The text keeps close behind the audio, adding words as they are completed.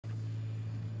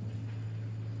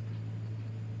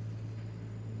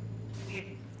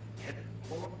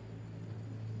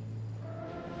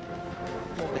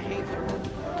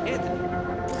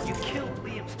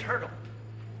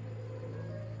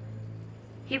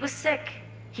He was sick.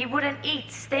 He wouldn't eat,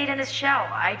 stayed in his shell.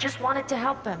 I just wanted to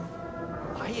help him.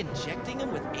 By injecting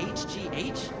him with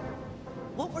HGH?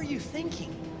 What were you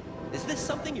thinking? Is this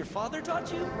something your father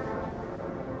taught you?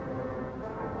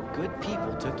 Good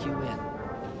people took you in,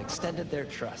 extended their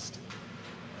trust.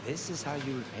 This is how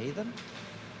you repay them?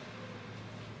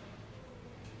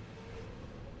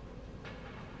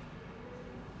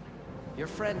 Your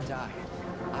friend died.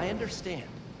 I understand.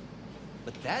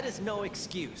 But that is no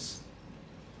excuse.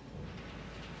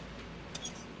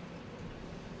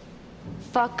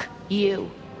 Fuck you.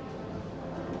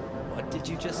 What did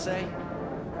you just say?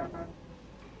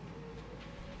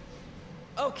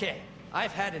 Okay,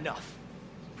 I've had enough.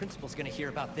 Principal's gonna hear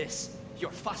about this.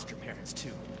 Your foster parents,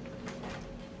 too.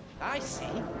 I see.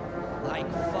 Like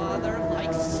father,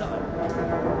 like son.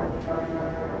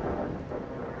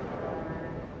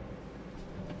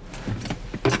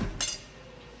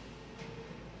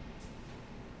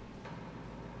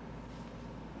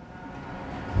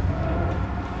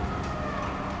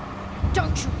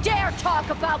 Don't you dare talk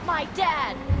about my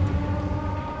dad!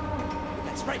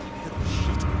 That's right, you little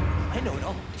shit. I know it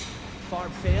all.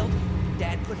 Farm failed.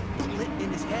 Dad put a bullet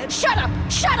in his head. Shut up!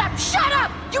 Shut up! Shut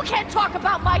up! You can't talk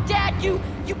about my dad, you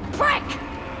prick!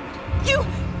 You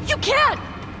can't!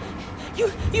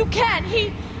 You can't!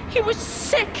 He was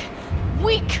sick,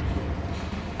 weak.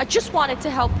 I just wanted to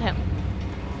help him.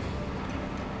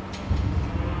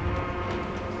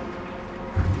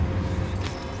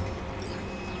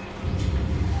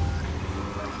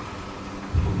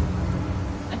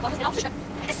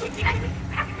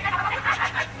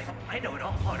 I know it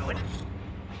all, Harlan.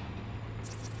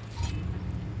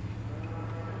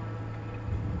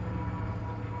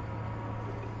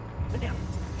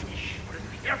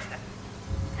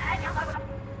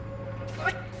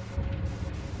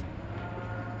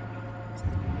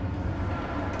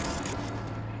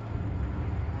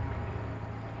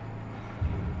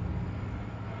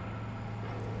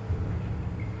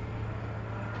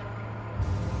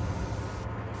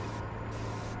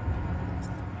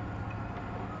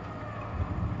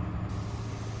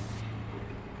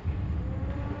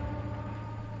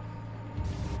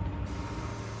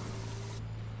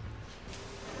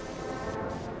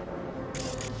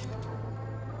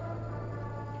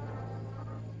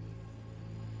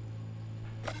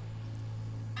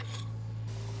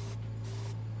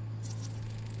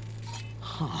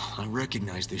 I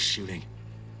recognize this shooting.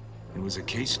 It was a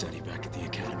case study back at the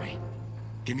academy.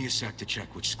 Give me a sec to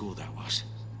check which school that was.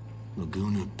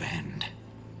 Laguna Bend.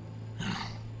 Oh,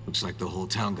 looks like the whole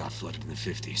town got flooded in the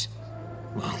 50s.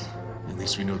 Well, at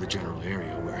least we know the general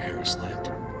area where Harris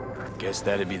lived. Guess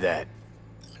that'd be that.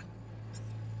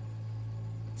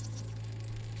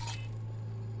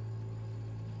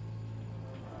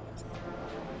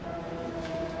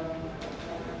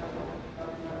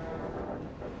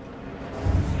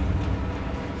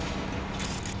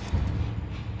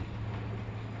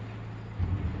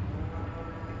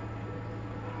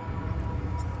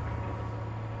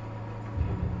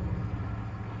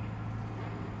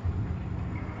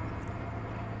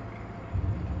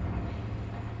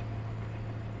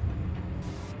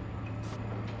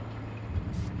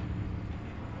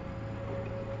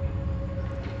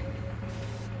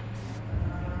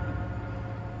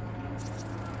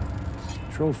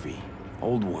 Trophy.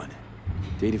 Old one.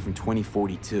 Dated from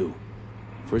 2042.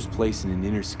 First place in an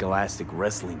interscholastic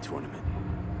wrestling tournament.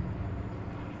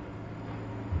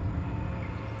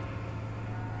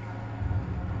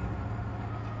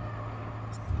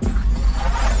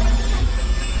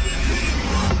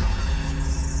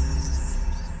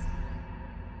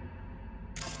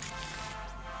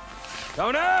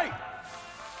 Tony!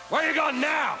 Where you going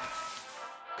now?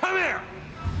 Come here!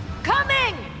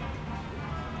 Coming!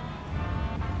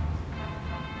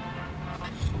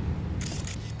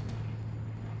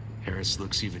 Harris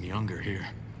looks even younger here.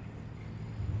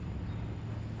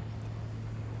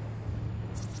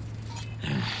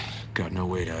 Got no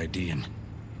way to ID him.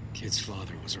 Kid's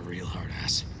father was a real hard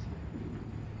ass.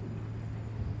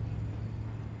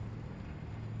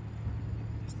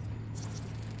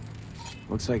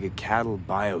 Looks like a cattle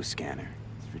bioscanner.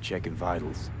 It's for checking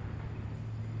vitals.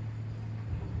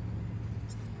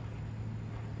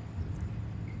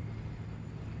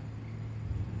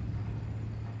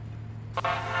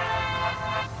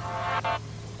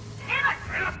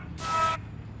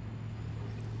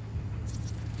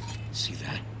 See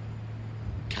that?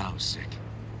 Cow's sick,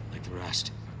 like the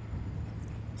rest.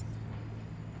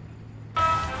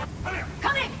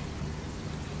 Coming!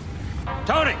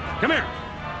 Tony, come here!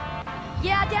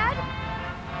 Yeah, Dad?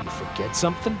 You forget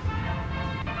something?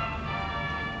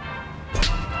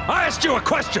 I asked you a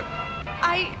question!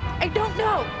 I don't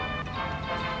know.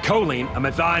 Choline and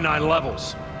methionine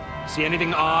levels. See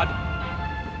anything odd?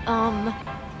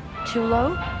 Too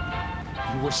low?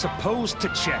 You were supposed to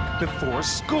check before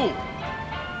school.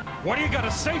 What do you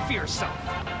gotta say for yourself?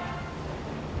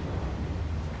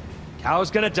 Cow's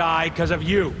gonna die because of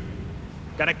you.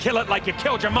 Gonna kill it like you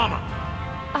killed your mama.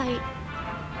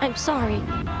 I'm sorry.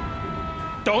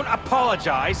 Don't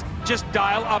apologize, just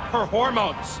dial up her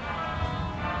hormones.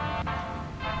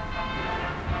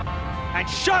 And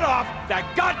shut off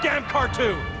that goddamn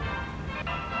cartoon!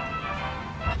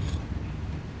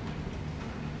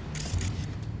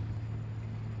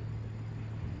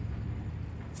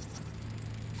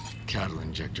 Cattle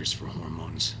injectors for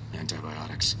hormones,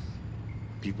 antibiotics.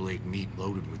 People ate meat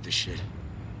loaded with this shit.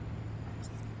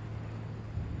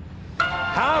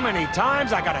 How many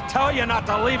times I gotta tell you not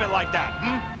to leave it like that,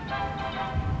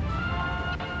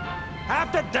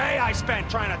 Half the day I spent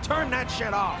trying to turn that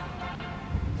shit off.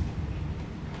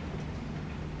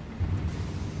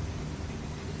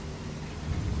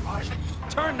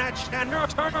 Turn that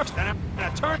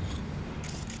shit, turn.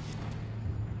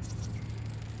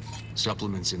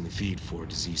 Supplements in the feed for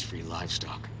disease-free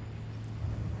livestock.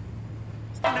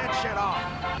 Turn that shit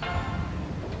off.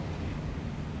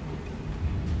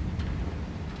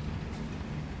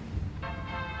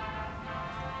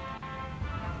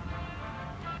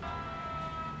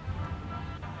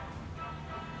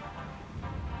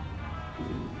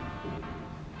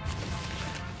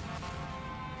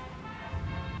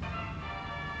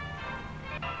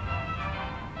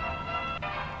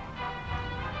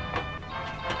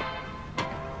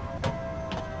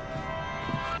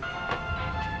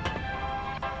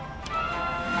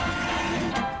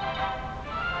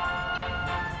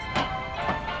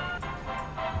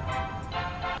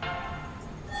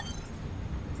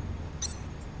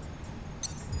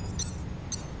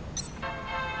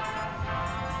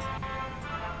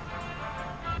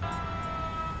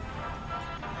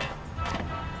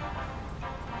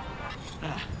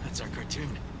 That's our cartoon.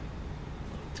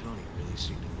 Little Tony really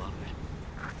seemed to love it.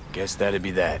 Guess that'd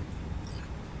be that.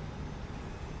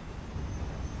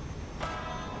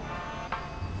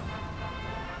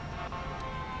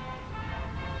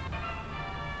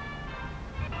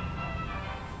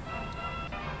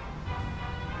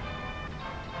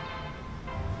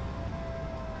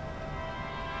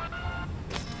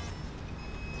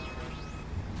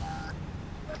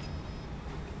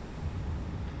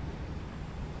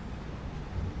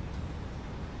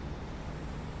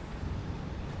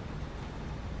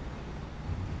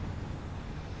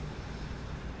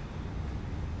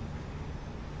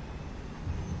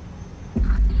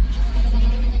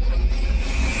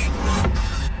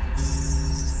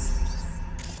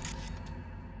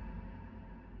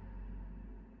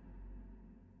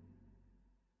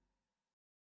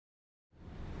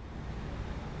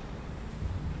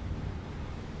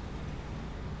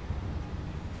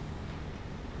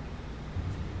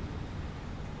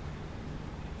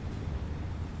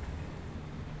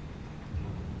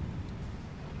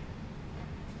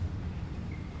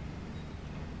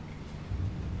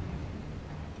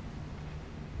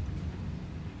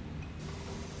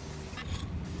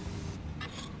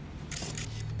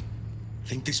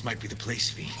 Think this might be the place,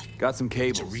 V. Got some It's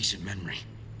cables. a recent memory.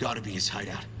 Gotta be his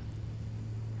hideout.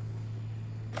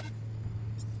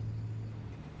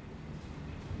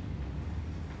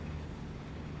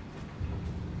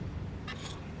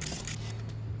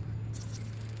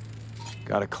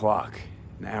 Got a clock.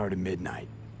 An hour to midnight.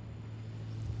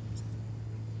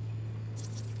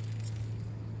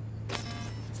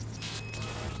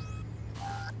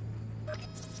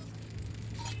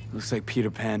 Looks like Peter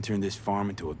Pan turned this farm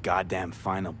into a goddamn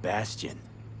final bastion.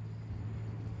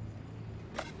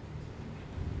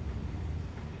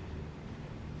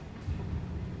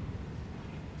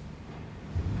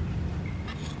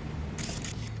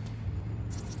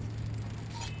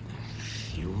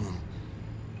 Fuel?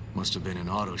 Must have been an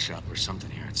auto shop or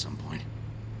something here at some point.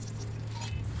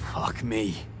 Fuck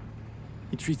me.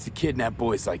 He treats the kidnapped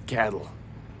boys like cattle.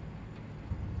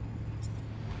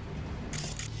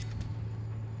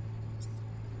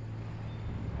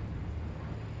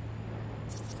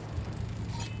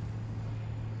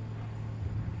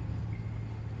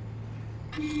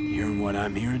 Hearing what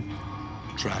I'm hearing?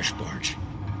 Trash barge.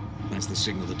 That's the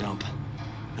signal to dump.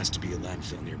 Has to be a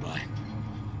landfill nearby.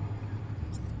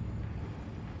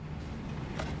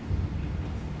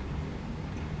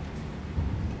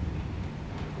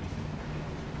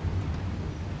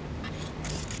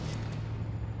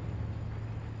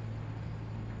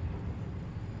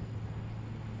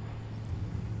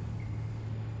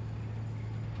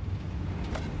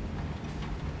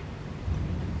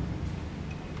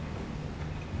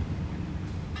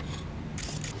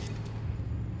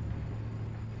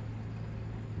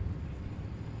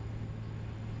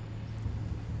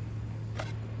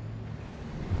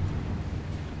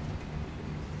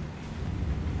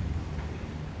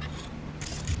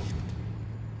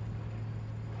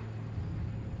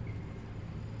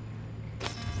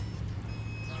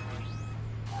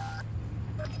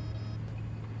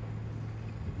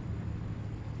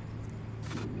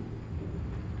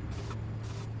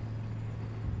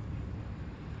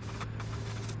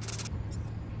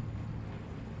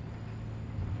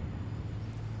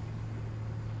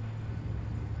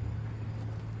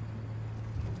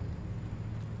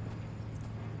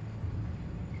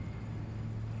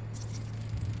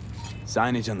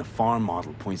 Signage on the farm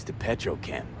model points to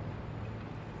Petrochem.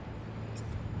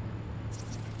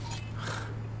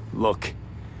 Look,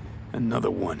 another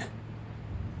one.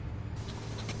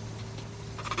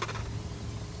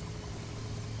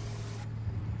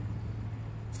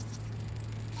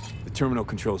 The terminal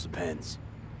controls the pens.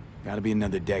 Gotta be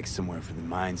another deck somewhere for the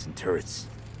mines and turrets.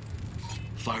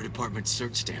 Fire department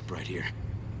cert stamp right here.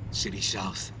 City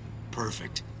South.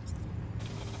 Perfect.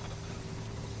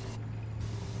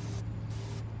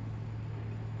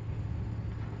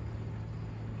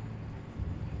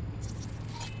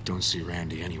 Don't see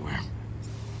Randy anywhere.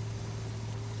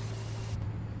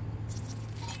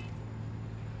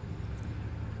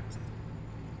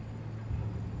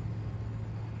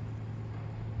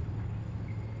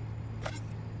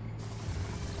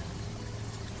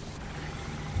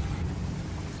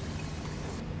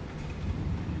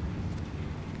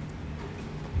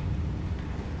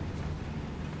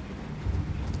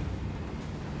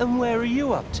 And where are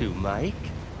you up to, Mike?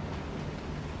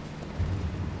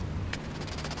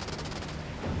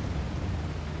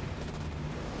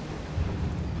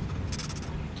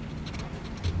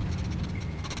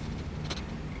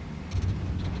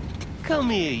 Come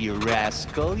here, you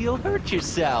rascal. You'll hurt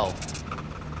yourself.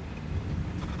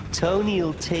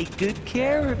 Tony'll take good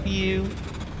care of you.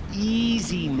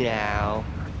 Easy now.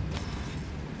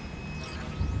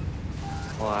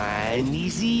 One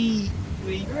easy.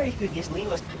 Very good, yes,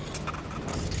 Leos.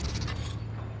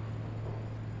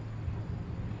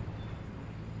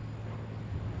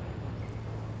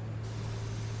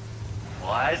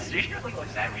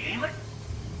 Was that reading?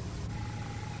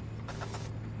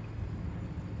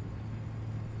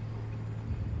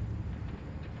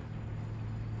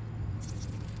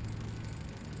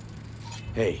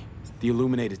 Hey, the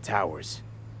Illuminated Towers.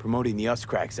 Promoting the Us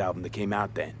Cracks album that came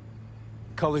out then.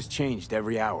 Colors changed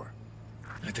every hour.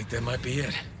 I think that might be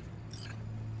it.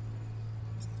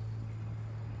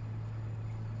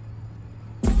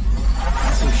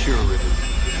 Not so sure, River.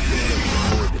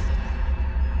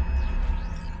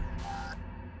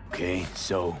 Okay,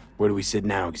 so where do we sit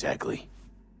now exactly?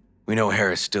 We know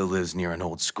Harris still lives near an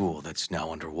old school that's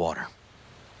now underwater.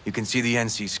 You can see the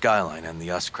NC skyline and the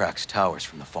Us Cracks towers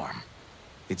from the farm.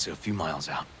 It's a few miles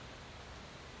out.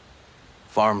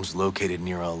 Farm's located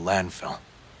near a landfill.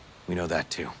 We know that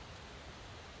too.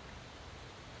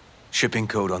 Shipping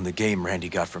code on the game Randy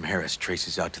got from Harris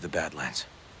traces out to the Badlands.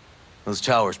 Those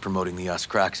towers promoting the Us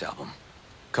Cracks album.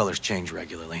 Colors change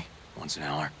regularly, once an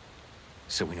hour.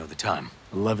 So we know the time.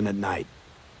 11 at night.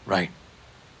 Right.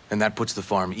 And that puts the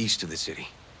farm east of the city.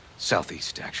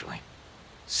 Southeast, actually.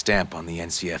 Stamp on the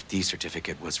NCFD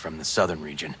certificate was from the southern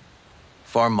region.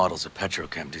 Farm model's a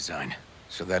Petrochem design,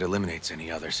 so that eliminates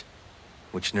any others.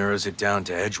 Which narrows it down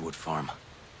to Edgewood Farm.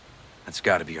 That's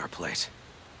gotta be our place.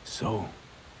 So,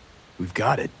 we've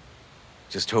got it.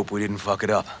 Just hope we didn't fuck it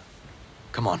up.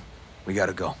 Come on, we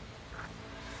gotta go.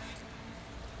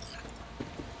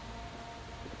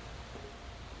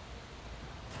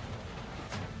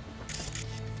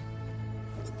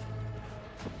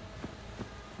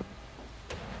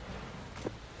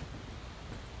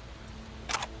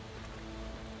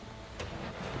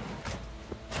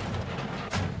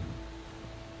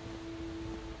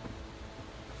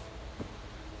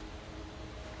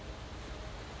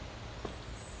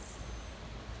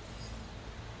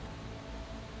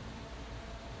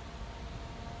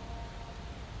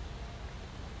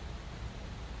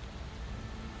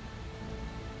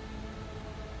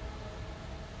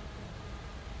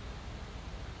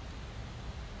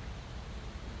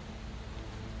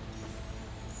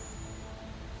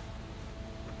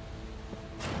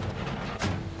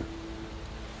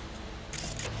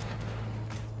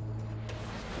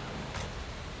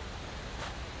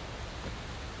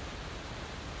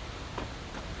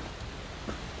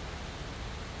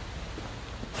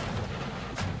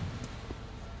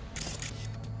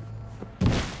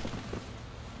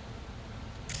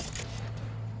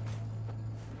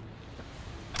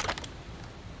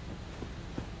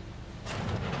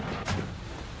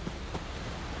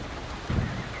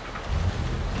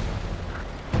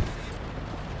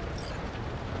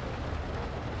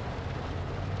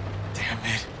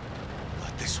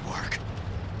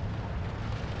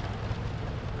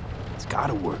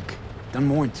 Gotta work. Done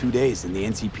more in 2 days than the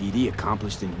NCPD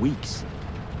accomplished in weeks.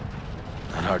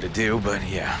 Not hard to do, but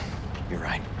yeah, you're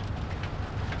right.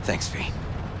 Thanks, V.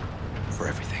 For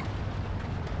everything.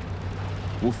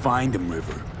 We'll find him,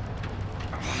 River.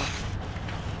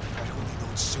 If I'd only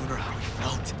known sooner how he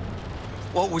felt.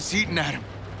 What was eating at him?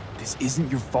 This isn't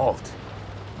your fault.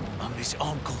 I'm his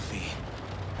uncle, V.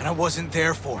 And I wasn't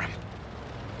there for him.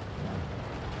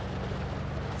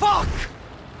 Fuck!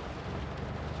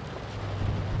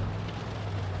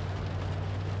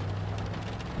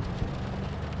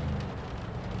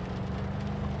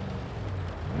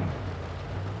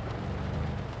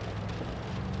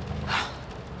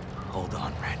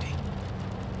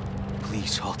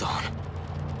 Please, hold on.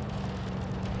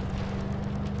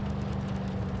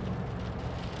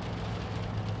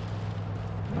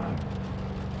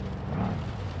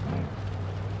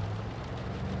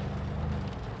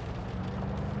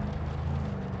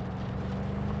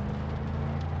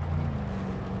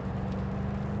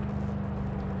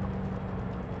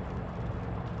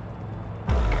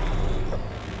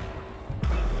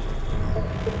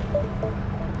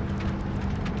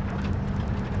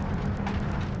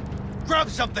 Grab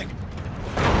something!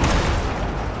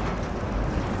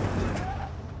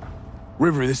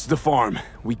 River, this is the farm.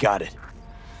 We got it.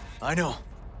 I know.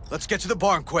 Let's get to the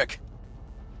barn quick.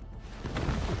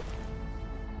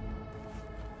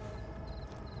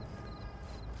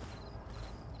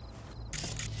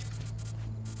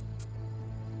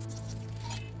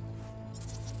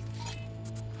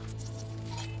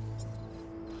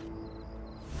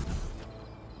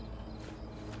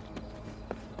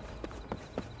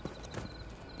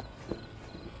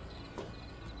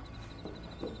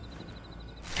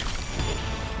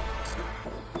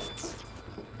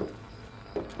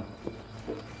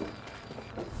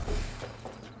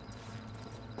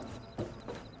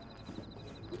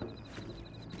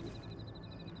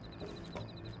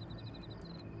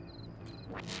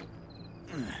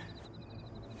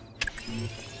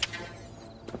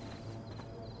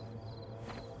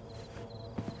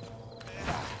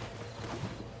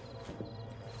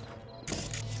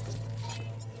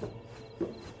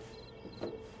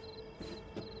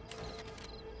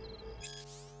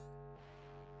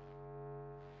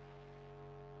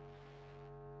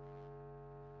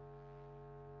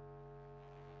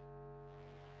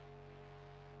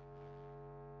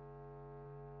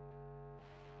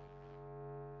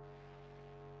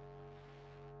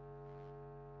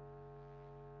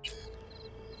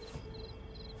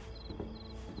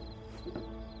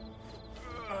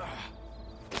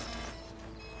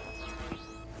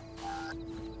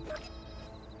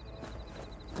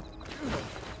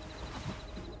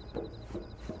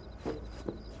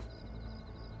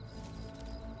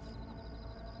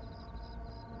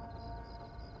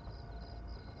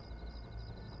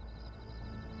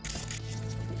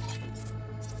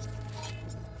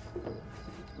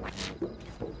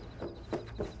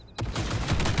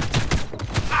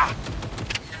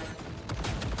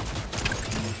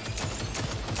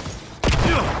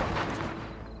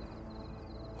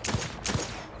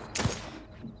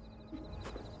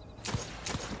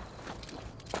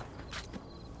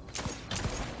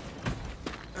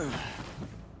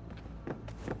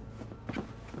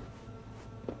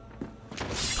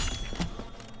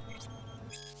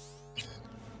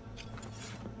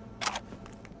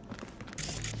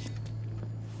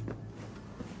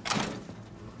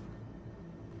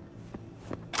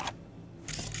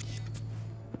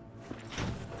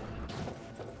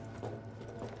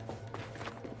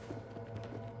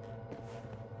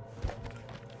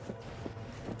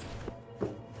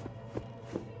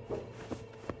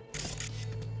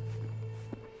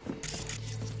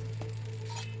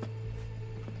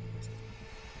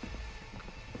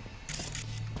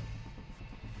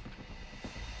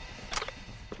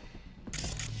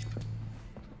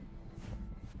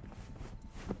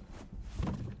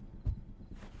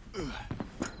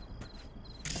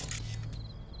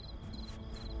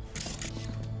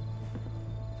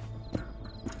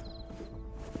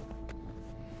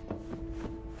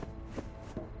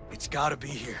 It's gotta be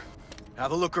here.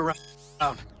 Have a look around.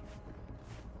 Got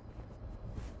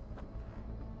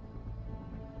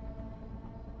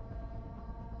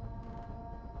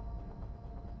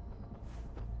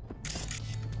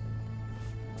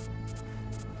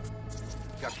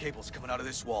cables coming out of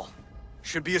this wall.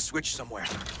 Should be a switch somewhere.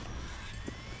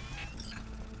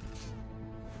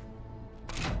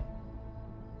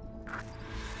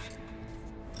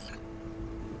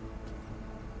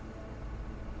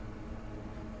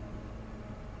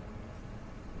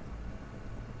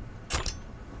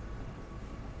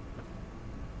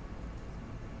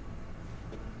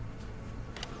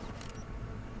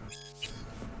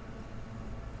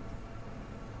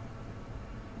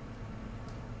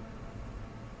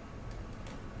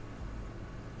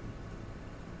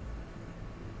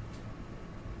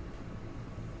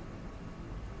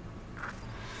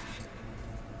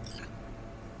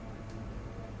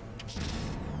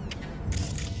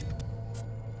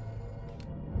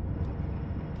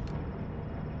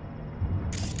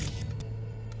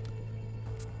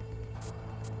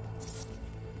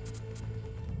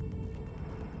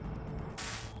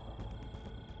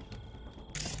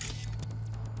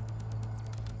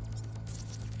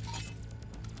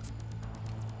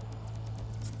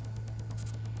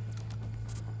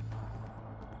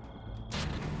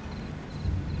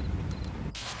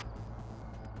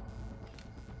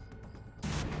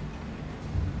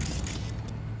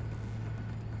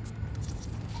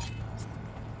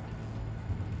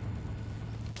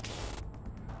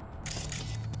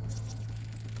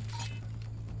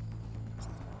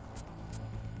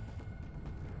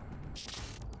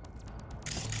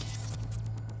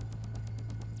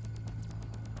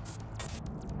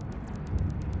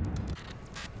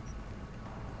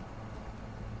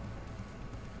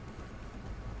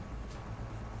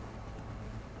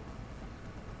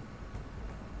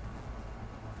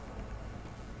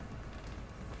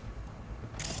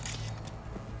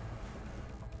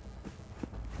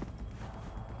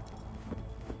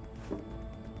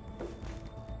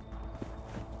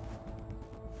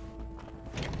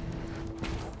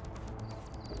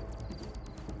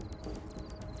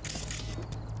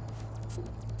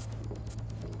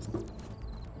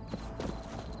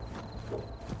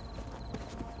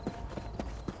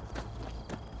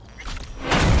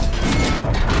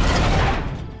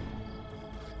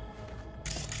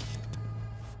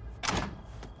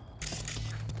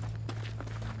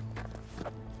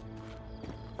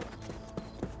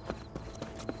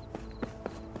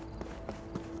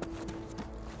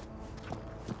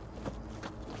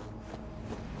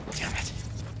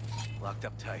 locked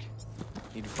up tight.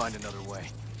 Need to find another way.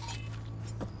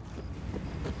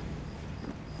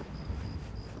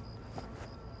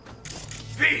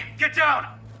 V, get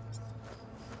down!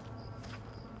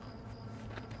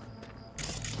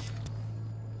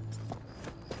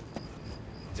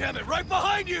 Damn it, right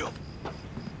behind you!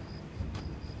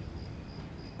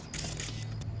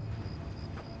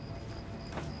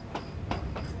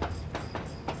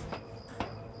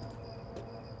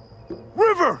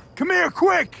 River! Come here,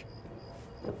 quick!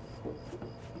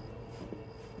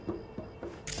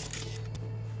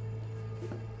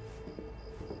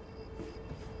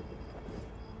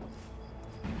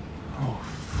 Oh,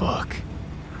 fuck.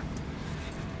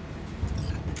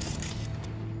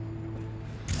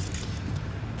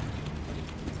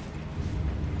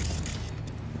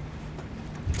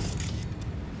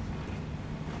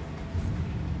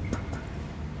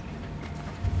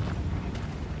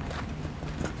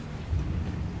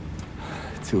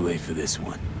 Too late for this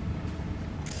one.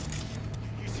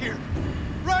 He's here!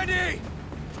 Randy!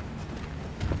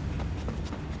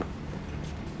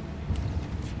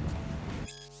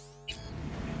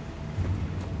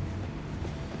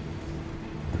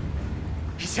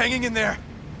 He's hanging in there.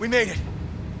 We made it.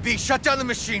 V, shut down the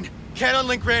machine. Can't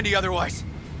unlink Randy otherwise.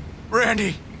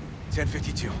 Randy!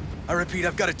 1052. I repeat,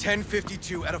 I've got a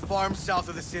 1052 at a farm south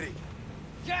of the city.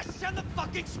 Yes, send the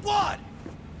fucking squad!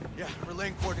 Yeah,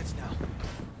 relaying coordinates now.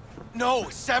 No,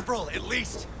 several, at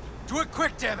least. Do it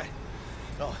quick, damn it!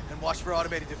 Oh, and watch for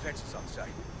automated defenses on site.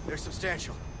 They're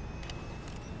substantial.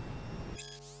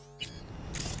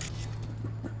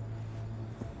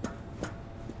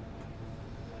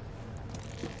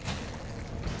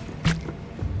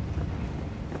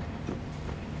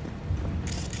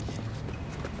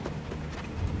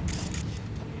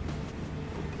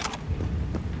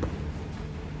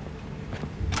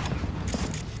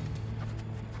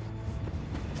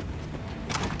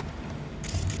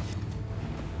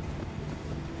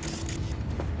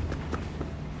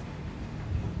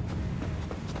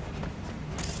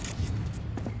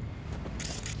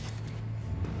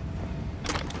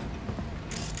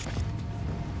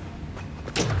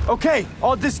 Okay,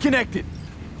 all disconnected.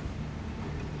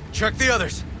 Check the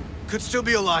others. Could still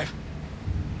be alive.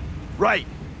 Right.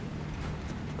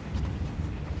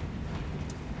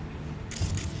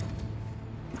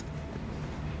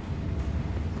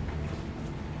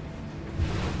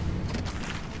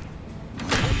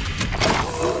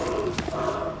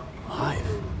 Alive.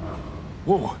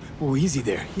 Whoa, whoa, easy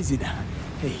there, easy now.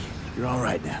 Hey, you're all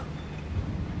right now.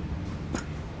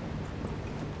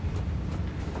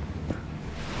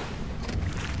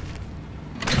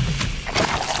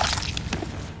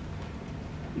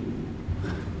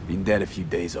 Been dead a few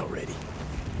days already.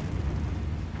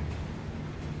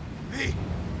 V,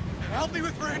 help me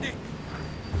with Randy!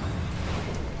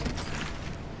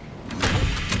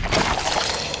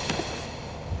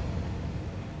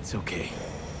 It's okay.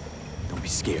 Don't be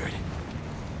scared.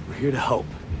 We're here to help.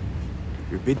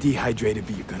 You're a bit dehydrated,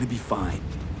 but you're gonna be fine.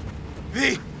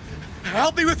 V,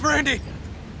 help me with Randy!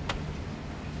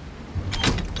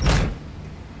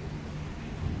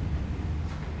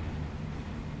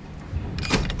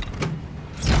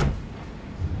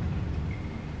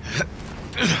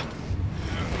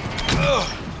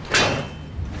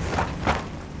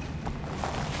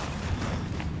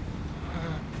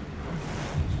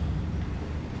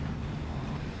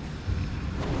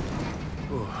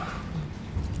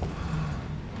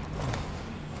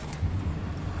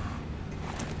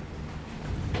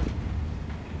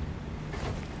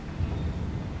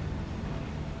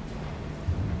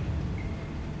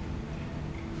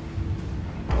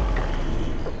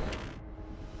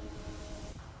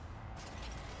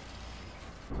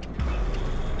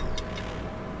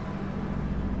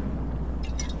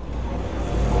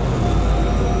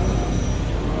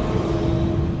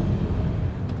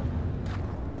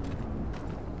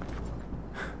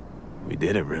 We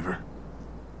did it, River.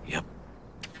 Yep,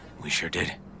 we sure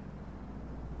did.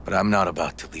 But I'm not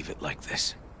about to leave it like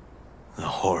this. The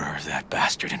horror that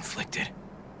bastard inflicted.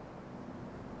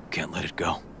 Can't let it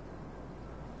go.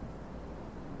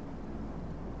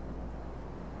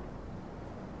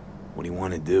 What do you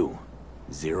want to do?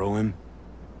 Zero him?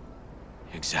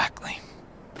 Exactly.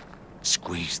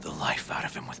 Squeeze the life out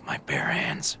of him with my bare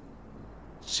hands.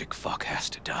 Sick fuck has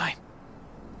to die.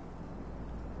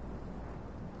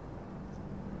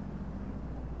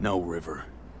 No, River.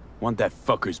 Want that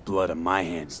fucker's blood on my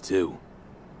hands, too.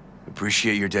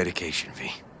 Appreciate your dedication,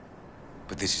 V.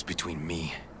 But this is between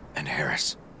me and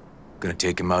Harris. Gonna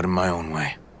take him out in my own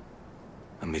way.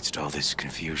 Amidst all this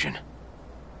confusion.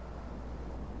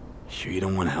 Sure you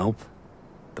don't want help?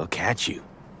 They'll catch you.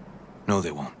 No,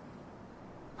 they won't.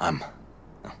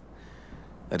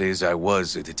 That is, I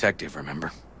was a detective,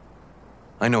 remember?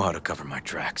 I know how to cover my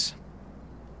tracks.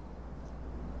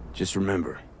 Just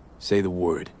remember, say the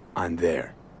word, I'm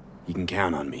there. You can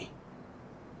count on me.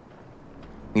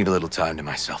 Need a little time to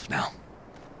myself now.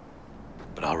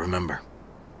 But I'll remember.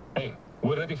 Hey,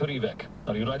 we're ready for evac.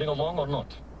 Are you riding along or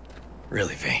not?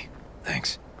 Really, V.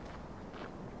 Thanks.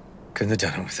 Couldn't have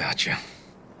done it without you.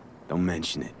 Don't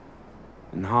mention it.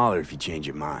 And holler if you change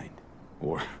your mind.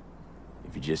 Or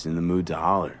if you're just in the mood to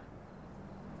holler.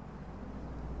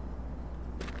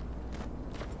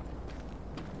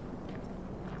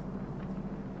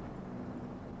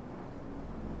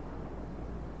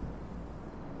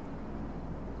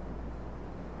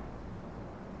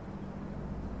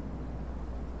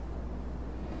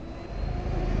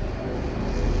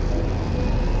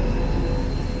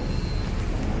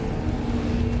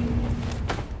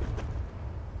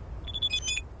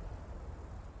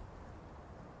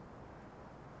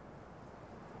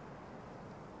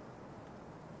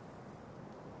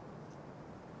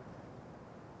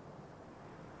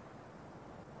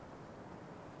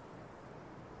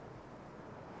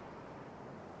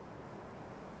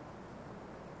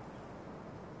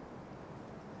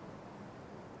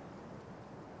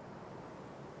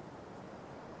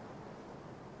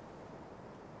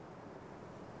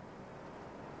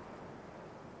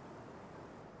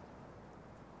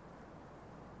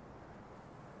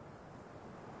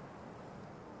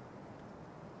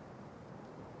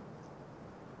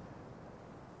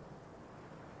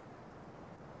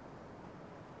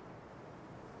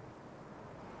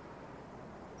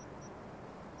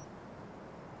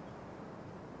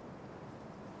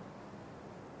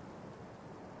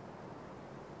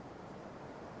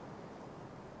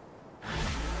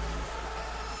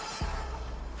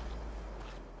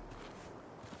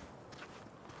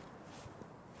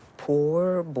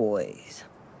 Poor boys.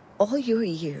 All your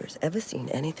years, ever seen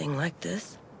anything like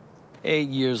this? 8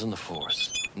 years in the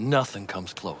Force. Nothing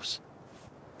comes close.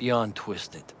 Beyond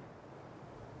twisted.